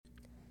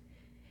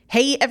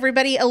Hey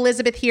everybody,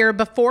 Elizabeth here.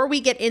 Before we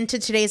get into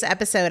today's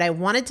episode, I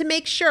wanted to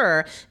make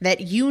sure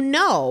that you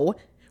know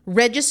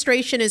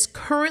registration is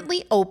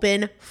currently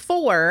open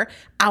for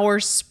our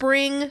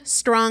Spring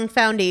Strong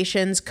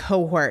Foundations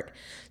cohort.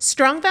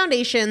 Strong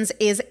Foundations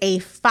is a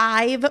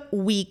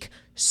 5-week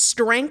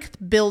strength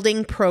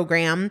building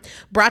program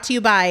brought to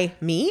you by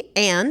me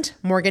and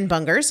Morgan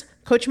Bungers.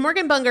 Coach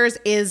Morgan Bungers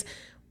is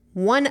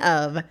one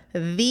of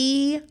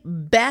the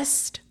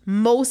best,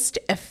 most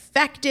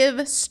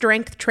effective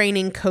strength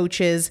training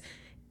coaches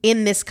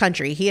in this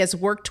country. He has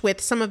worked with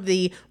some of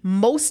the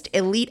most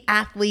elite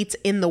athletes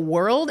in the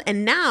world,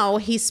 and now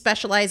he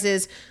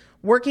specializes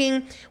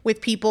working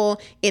with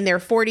people in their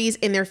 40s,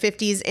 in their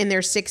 50s, in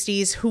their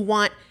 60s who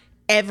want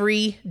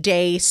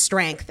everyday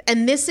strength.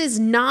 And this is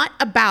not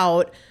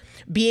about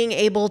being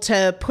able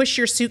to push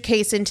your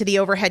suitcase into the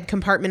overhead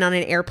compartment on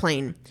an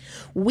airplane.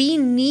 We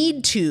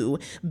need to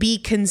be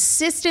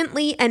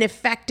consistently and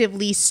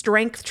effectively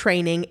strength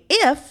training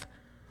if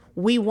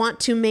we want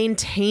to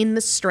maintain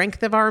the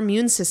strength of our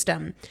immune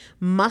system.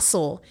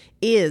 Muscle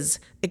is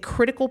a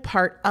critical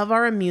part of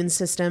our immune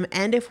system,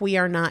 and if we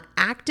are not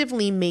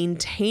actively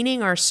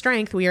maintaining our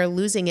strength, we are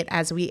losing it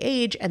as we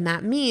age, and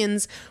that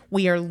means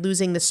we are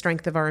losing the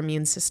strength of our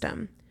immune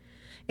system.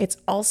 It's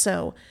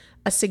also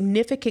a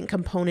significant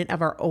component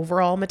of our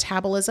overall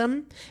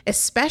metabolism,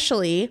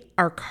 especially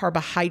our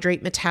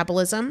carbohydrate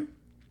metabolism.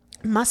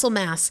 Muscle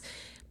mass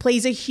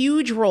plays a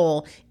huge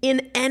role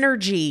in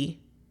energy,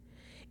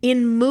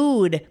 in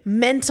mood,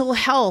 mental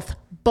health,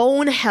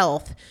 bone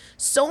health,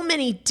 so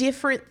many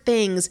different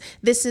things.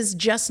 This is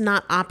just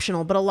not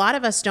optional, but a lot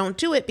of us don't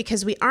do it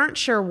because we aren't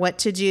sure what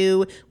to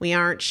do. We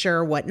aren't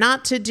sure what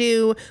not to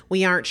do.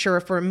 We aren't sure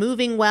if we're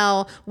moving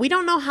well. We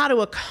don't know how to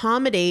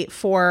accommodate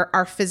for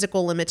our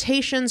physical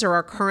limitations or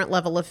our current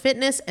level of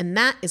fitness, and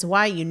that is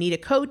why you need a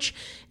coach,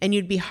 and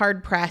you'd be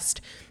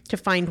hard-pressed to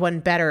find one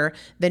better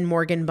than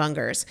Morgan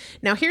Bungers.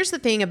 Now, here's the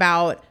thing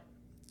about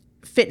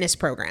fitness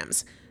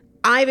programs.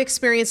 I've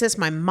experienced this.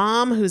 My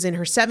mom, who's in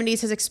her 70s,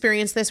 has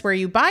experienced this, where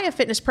you buy a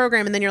fitness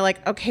program and then you're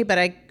like, okay, but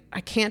I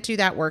can't do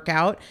that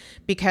workout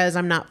because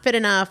I'm not fit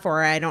enough,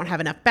 or I don't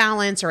have enough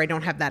balance, or I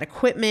don't have that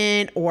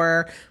equipment,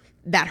 or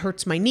that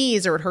hurts my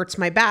knees, or it hurts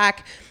my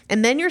back.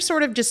 And then you're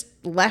sort of just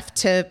left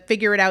to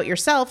figure it out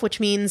yourself, which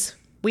means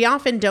we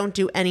often don't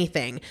do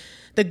anything.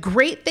 The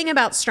great thing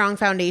about Strong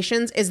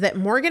Foundations is that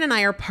Morgan and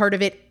I are part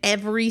of it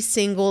every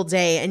single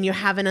day, and you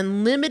have an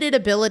unlimited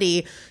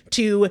ability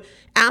to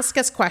ask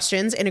us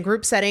questions in a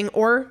group setting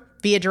or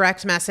via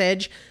direct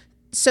message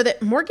so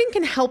that Morgan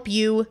can help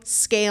you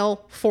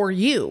scale for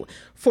you,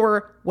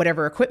 for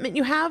whatever equipment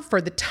you have, for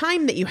the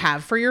time that you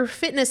have, for your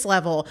fitness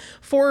level,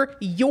 for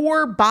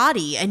your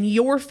body and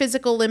your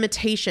physical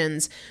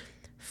limitations.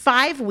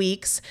 5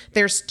 weeks,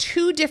 there's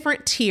 2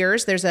 different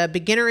tiers. There's a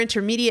beginner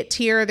intermediate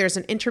tier. There's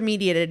an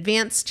intermediate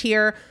advanced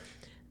tier.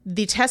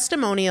 The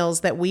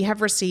testimonials that we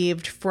have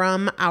received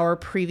from our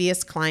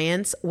previous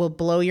clients will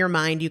blow your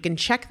mind. You can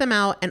check them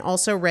out and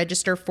also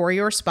register for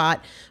your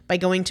spot by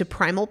going to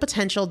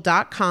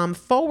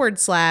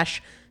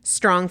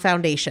primalpotential.com/strong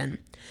foundation.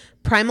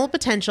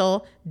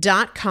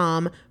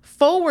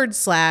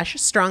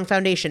 primalpotential.com/strong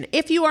foundation.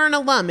 If you are an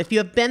alum, if you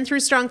have been through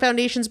Strong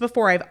Foundations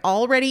before, I've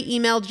already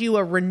emailed you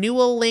a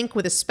renewal link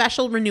with a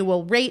special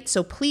renewal rate,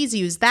 so please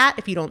use that.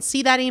 If you don't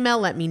see that email,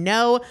 let me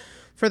know.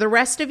 For the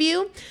rest of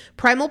you,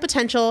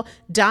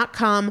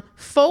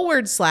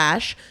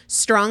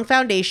 primalpotential.com/strong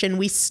foundation.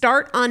 We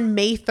start on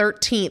May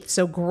 13th,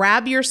 so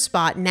grab your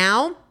spot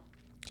now.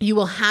 You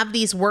will have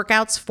these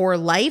workouts for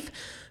life.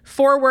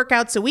 4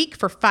 workouts a week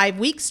for 5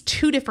 weeks,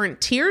 2 different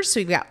tiers. So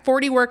you've got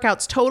 40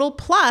 workouts total.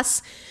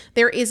 Plus,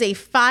 there is a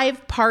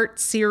 5-part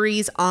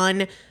series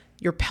on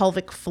your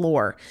pelvic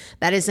floor.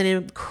 That is an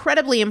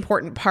incredibly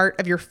important part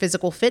of your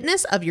physical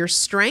fitness, of your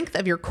strength,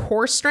 of your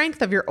core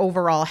strength, of your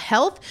overall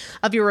health,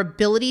 of your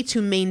ability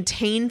to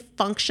maintain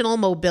functional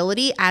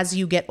mobility as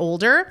you get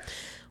older.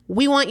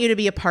 We want you to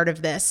be a part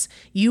of this.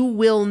 You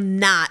will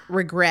not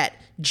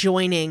regret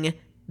joining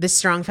the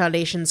Strong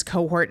Foundations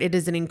cohort. It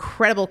is an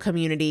incredible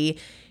community.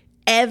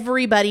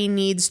 Everybody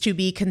needs to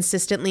be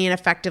consistently and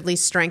effectively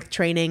strength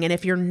training. And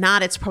if you're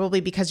not, it's probably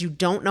because you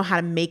don't know how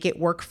to make it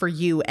work for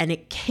you. And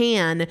it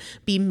can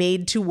be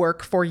made to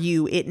work for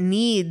you. It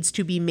needs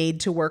to be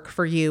made to work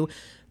for you.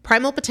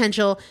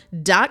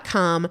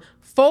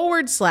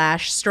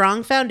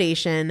 primalpotential.com/strong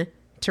foundation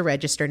to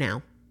register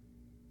now.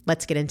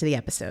 Let's get into the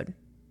episode.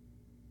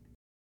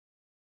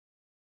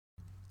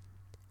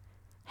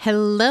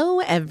 Hello,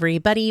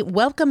 everybody.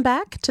 Welcome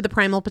back to the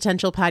Primal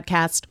Potential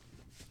Podcast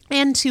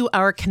and to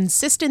our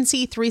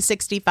Consistency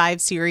 365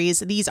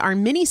 series. These are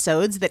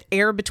mini-sodes that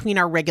air between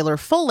our regular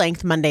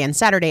full-length Monday and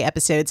Saturday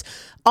episodes,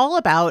 all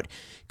about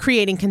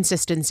creating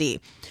consistency.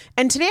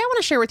 And today I want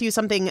to share with you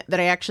something that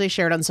I actually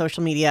shared on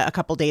social media a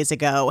couple days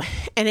ago,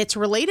 and it's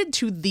related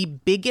to the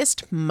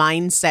biggest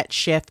mindset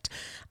shift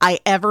I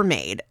ever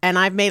made. And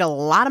I've made a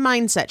lot of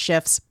mindset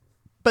shifts,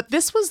 but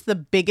this was the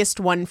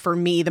biggest one for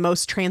me, the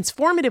most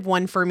transformative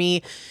one for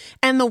me,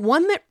 and the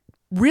one that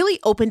really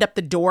opened up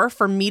the door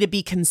for me to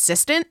be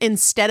consistent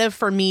instead of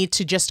for me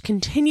to just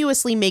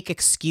continuously make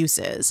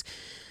excuses.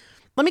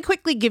 Let me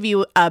quickly give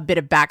you a bit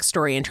of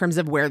backstory in terms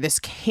of where this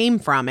came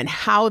from and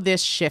how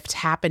this shift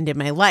happened in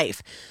my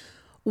life.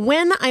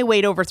 When I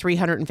weighed over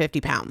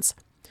 350 pounds,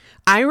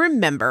 I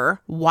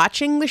remember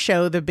watching the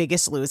show The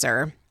Biggest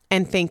Loser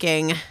and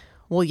thinking,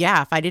 well,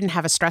 yeah, if I didn't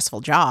have a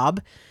stressful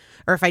job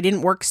or if I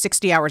didn't work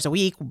 60 hours a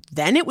week,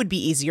 then it would be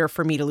easier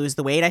for me to lose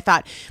the weight. I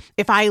thought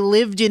if I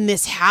lived in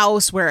this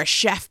house where a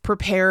chef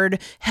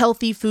prepared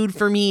healthy food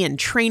for me and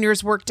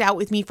trainers worked out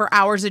with me for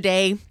hours a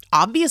day,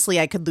 obviously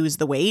I could lose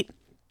the weight.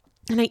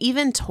 And I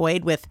even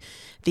toyed with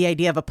the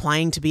idea of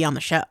applying to be on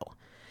the show.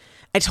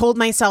 I told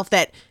myself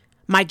that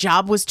my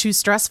job was too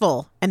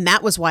stressful, and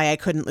that was why I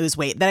couldn't lose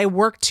weight, that I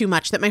worked too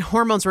much, that my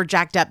hormones were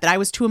jacked up, that I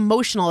was too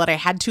emotional, that I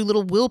had too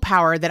little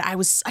willpower, that I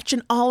was such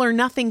an all or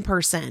nothing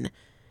person.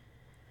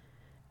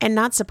 And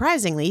not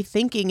surprisingly,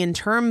 thinking in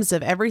terms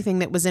of everything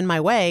that was in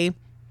my way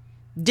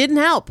didn't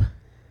help.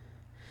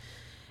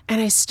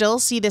 And I still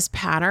see this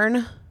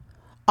pattern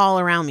all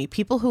around me.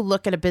 People who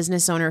look at a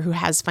business owner who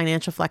has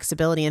financial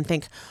flexibility and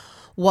think,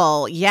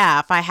 well, yeah,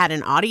 if I had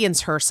an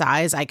audience her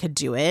size, I could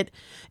do it.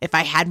 If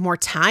I had more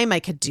time, I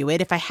could do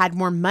it. If I had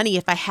more money,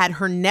 if I had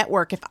her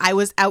network, if I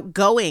was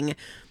outgoing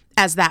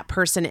as that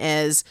person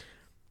is.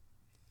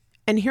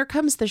 And here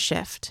comes the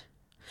shift.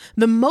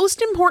 The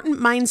most important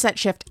mindset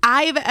shift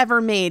I've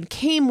ever made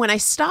came when I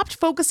stopped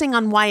focusing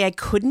on why I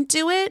couldn't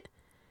do it,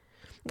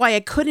 why I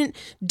couldn't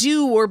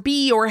do or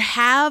be or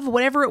have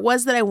whatever it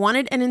was that I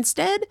wanted, and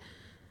instead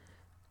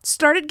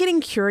started getting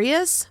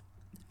curious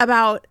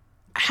about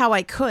how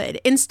I could.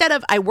 Instead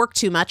of I work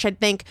too much, I'd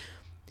think,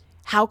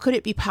 how could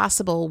it be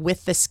possible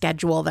with the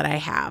schedule that I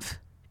have?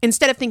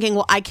 Instead of thinking,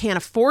 well, I can't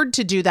afford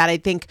to do that,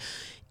 I'd think,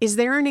 is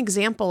there an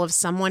example of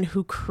someone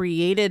who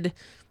created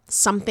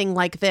something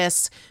like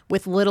this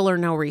with little or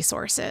no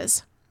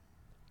resources?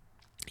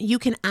 You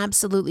can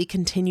absolutely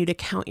continue to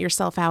count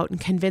yourself out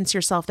and convince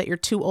yourself that you're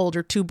too old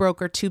or too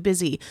broke or too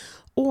busy.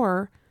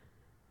 Or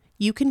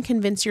you can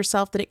convince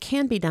yourself that it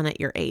can be done at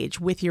your age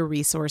with your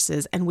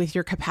resources and with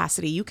your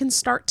capacity. You can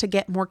start to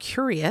get more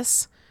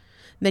curious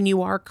than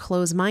you are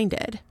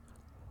closed-minded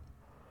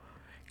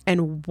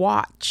and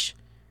watch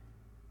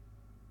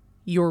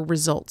your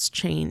results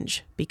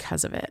change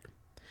because of it.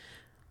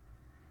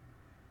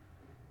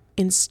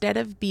 Instead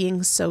of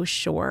being so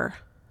sure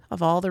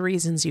of all the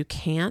reasons you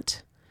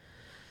can't,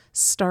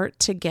 start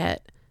to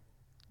get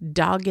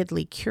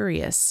doggedly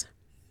curious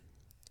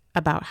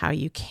about how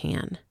you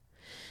can.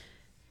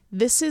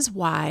 This is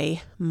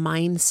why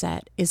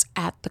mindset is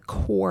at the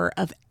core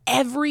of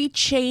every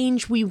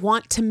change we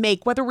want to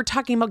make, whether we're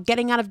talking about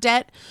getting out of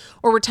debt,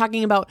 or we're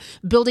talking about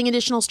building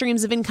additional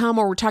streams of income,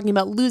 or we're talking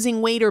about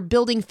losing weight or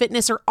building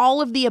fitness, or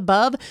all of the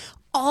above.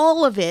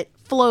 All of it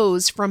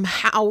flows from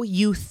how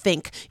you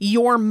think.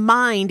 Your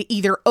mind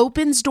either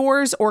opens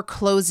doors or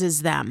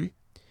closes them.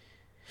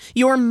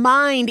 Your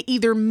mind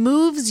either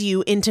moves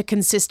you into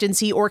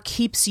consistency or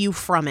keeps you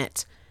from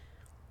it.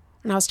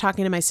 And I was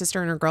talking to my sister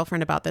and her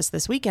girlfriend about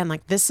this weekend.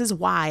 Like, this is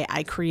why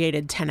I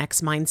created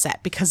 10X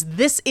Mindset, because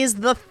this is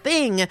the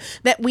thing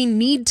that we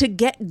need to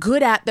get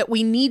good at, that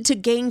we need to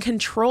gain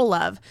control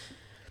of.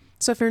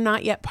 So if you're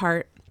not yet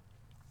part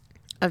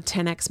of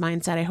 10X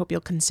Mindset, I hope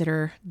you'll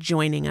consider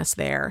joining us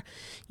there.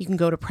 You can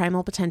go to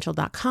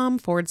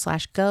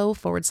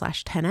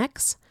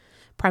primalpotential.com/go/10X,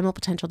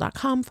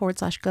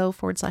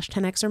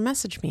 primalpotential.com/go/10X, or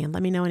message me and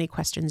let me know any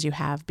questions you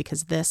have,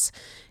 because this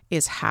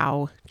is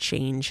how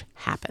change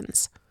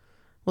happens.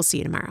 We'll see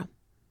you tomorrow.